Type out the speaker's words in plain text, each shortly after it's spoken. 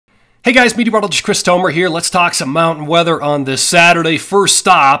Hey guys, Meteorologist Chris Tomer here. Let's talk some mountain weather on this Saturday. First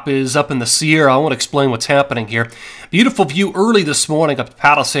stop is up in the Sierra. I want to explain what's happening here. Beautiful view early this morning up to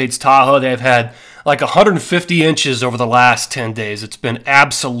Palisades, Tahoe. They've had like 150 inches over the last 10 days. It's been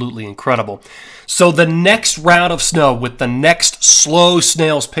absolutely incredible. So the next round of snow with the next slow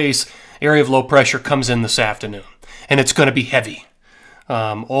snail's pace area of low pressure comes in this afternoon. And it's going to be heavy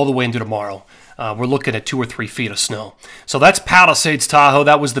all the way into tomorrow. We're looking at 2 or 3 feet of snow. So that's Palisades, Tahoe.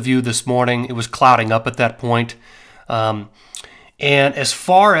 That was the view this morning. It was clouding up at that point. And as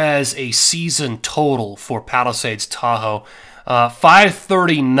far as a season total for Palisades, Tahoe,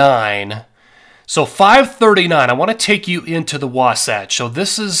 539. So 539, I want to take you into the Wasatch. So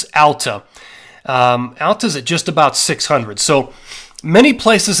this is Alta. Alta's at just about 600. So many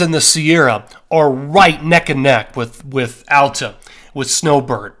places in the Sierra are right neck and neck with Alta, with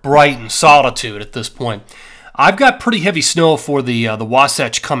Snowbird, Brighton, Solitude at this point. I've got pretty heavy snow for the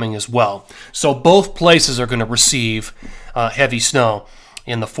Wasatch coming as well. So both places are going to receive heavy snow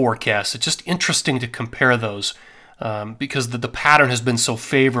in the forecast. It's just interesting to compare those because the pattern has been so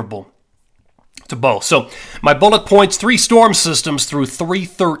favorable to both. So my bullet points, 3 storm systems through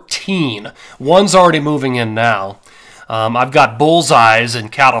 313. One's already moving in now. I've got bullseyes in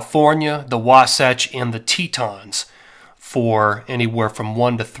California, the Wasatch, and the Tetons for anywhere from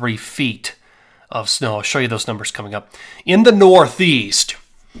 1 to 3 feet of snow. I'll show you those numbers coming up. In the Northeast,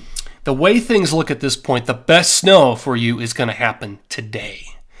 the way things look at this point, the best snow for you is going to happen today.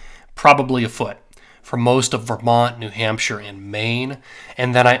 Probably a foot for most of Vermont, New Hampshire, and Maine.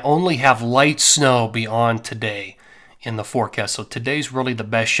 And then I only have light snow beyond today in the forecast. So today's really the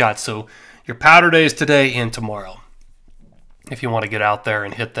best shot. So your powder day is today and tomorrow if you want to get out there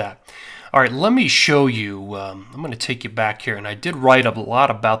and hit that. All right, let me show you. I'm going to take you back here, and I did write a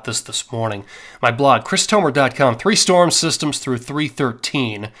lot about this morning. My blog, christomer.com, 3 storm systems through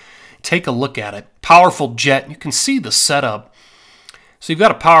 313. Take a look at it. Powerful jet. You can see the setup. So you've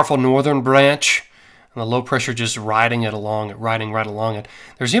got a powerful northern branch, and the low pressure just riding right along it.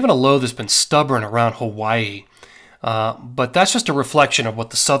 There's even a low that's been stubborn around Hawaii, but that's just a reflection of what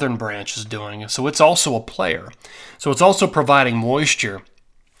the southern branch is doing. So it's also a player. So it's also providing moisture,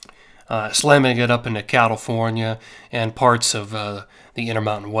 slamming it up into California and parts of the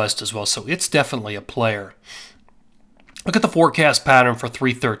Intermountain West as well. So it's definitely a player. Look at the forecast pattern for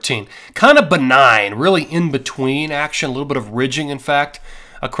 313. Kind of benign, really in between action, a little bit of ridging, in fact,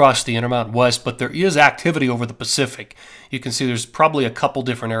 across the Intermountain West, but there is activity over the Pacific. You can see there's probably a couple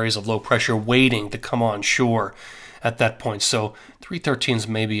different areas of low pressure waiting to come on shore at that point. So 313 is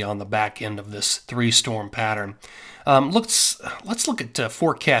maybe on the back end of this 3-storm pattern. Let's look at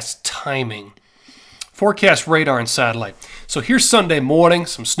forecast timing. Forecast radar and satellite. So here's Sunday morning,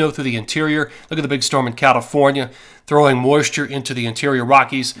 some snow through the interior. Look at the big storm in California, throwing moisture into the interior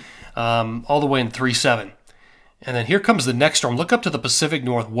Rockies all the way in 3-7. And then here comes the next storm. Look up to the Pacific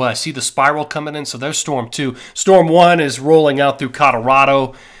Northwest. See the spiral coming in? So there's storm 2. Storm 1 is rolling out through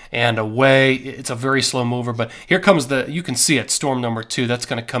Colorado and away. It's a very slow mover, but here comes you can see it, storm number 2. That's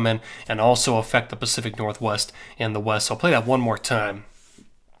going to come in and also affect the Pacific Northwest and the West. So I'll play that one more time.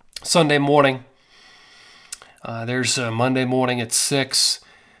 Sunday morning, there's Monday morning at 6,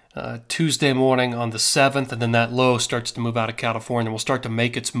 Tuesday morning on the 7th, and then that low starts to move out of California. We'll start to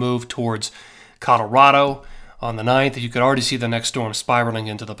make its move towards Colorado on the 9th. You could already see the next storm spiraling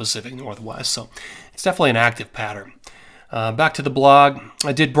into the Pacific Northwest. So it's definitely an active pattern. Back to the blog,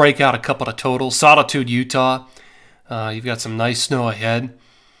 I did break out a couple of totals. Solitude, Utah, you've got some nice snow ahead.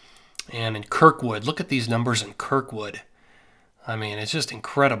 And in Kirkwood, look at these numbers in Kirkwood. I mean, it's just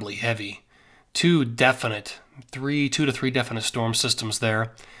incredibly heavy. 2 to 3 definite storm systems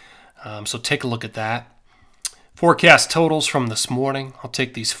there. So take a look at that. Forecast totals from this morning. I'll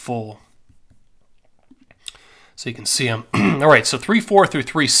take these full so you can see them. All right, so 3-4 through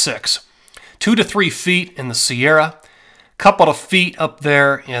 3-6. 2 to 3 feet in the Sierra. Couple of feet up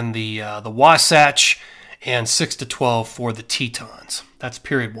there in the Wasatch, and 6 to 12 for the Tetons. That's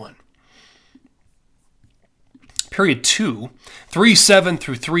period 1. Period 2, 3-7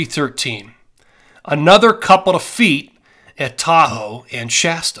 through 3-13. Another couple of feet at Tahoe and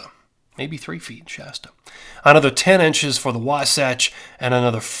Shasta. Maybe 3 feet in Shasta. Another 10 inches for the Wasatch, and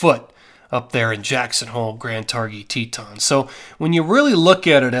another foot up there in Jackson Hole, Grand Targhee, Tetons. So when you really look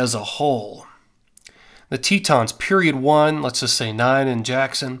at it as a whole, the Tetons, period 1, let's just say 9 in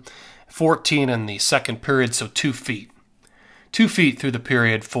Jackson, 14 in the second period, so 2 feet. 2 feet through the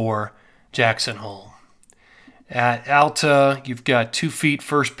period for Jackson Hole. At Alta, you've got 2 feet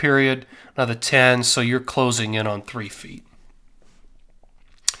first period, another 10, so you're closing in on 3 feet.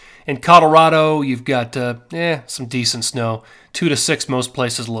 In Colorado, you've got some decent snow. 2 to 6 most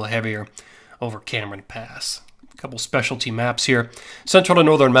places, a little heavier over Cameron Pass. A couple specialty maps here. Central to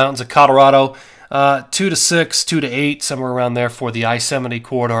northern mountains of Colorado, 2 to 6, 2 to 8, somewhere around there for the I-70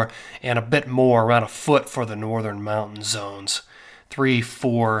 corridor, and a bit more, around a foot for the northern mountain zones. 3,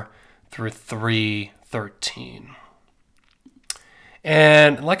 4 through 3, 13.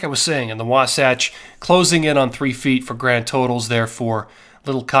 And like I was saying, in the Wasatch, closing in on 3 feet for grand totals there for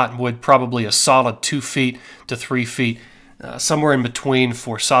Little Cottonwood, probably a solid 2 feet to 3 feet, somewhere in between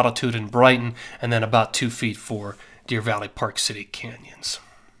for Solitude and Brighton, and then about 2 feet for Deer Valley, Park City Canyons.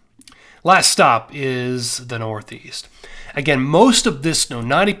 Last stop is the Northeast. Again, most of this snow,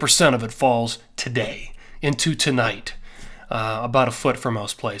 90% of it falls today into tonight, about a foot for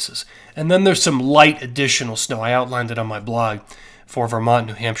most places. And then there's some light additional snow. I outlined it on my blog for Vermont,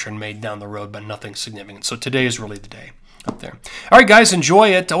 New Hampshire, and Maine down the road, but nothing significant. So today is really the day up there. All right, guys, enjoy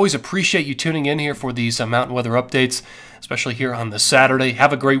it. Always appreciate you tuning in here for these mountain weather updates, especially here on this Saturday.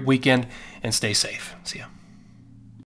 Have a great weekend and stay safe. See ya.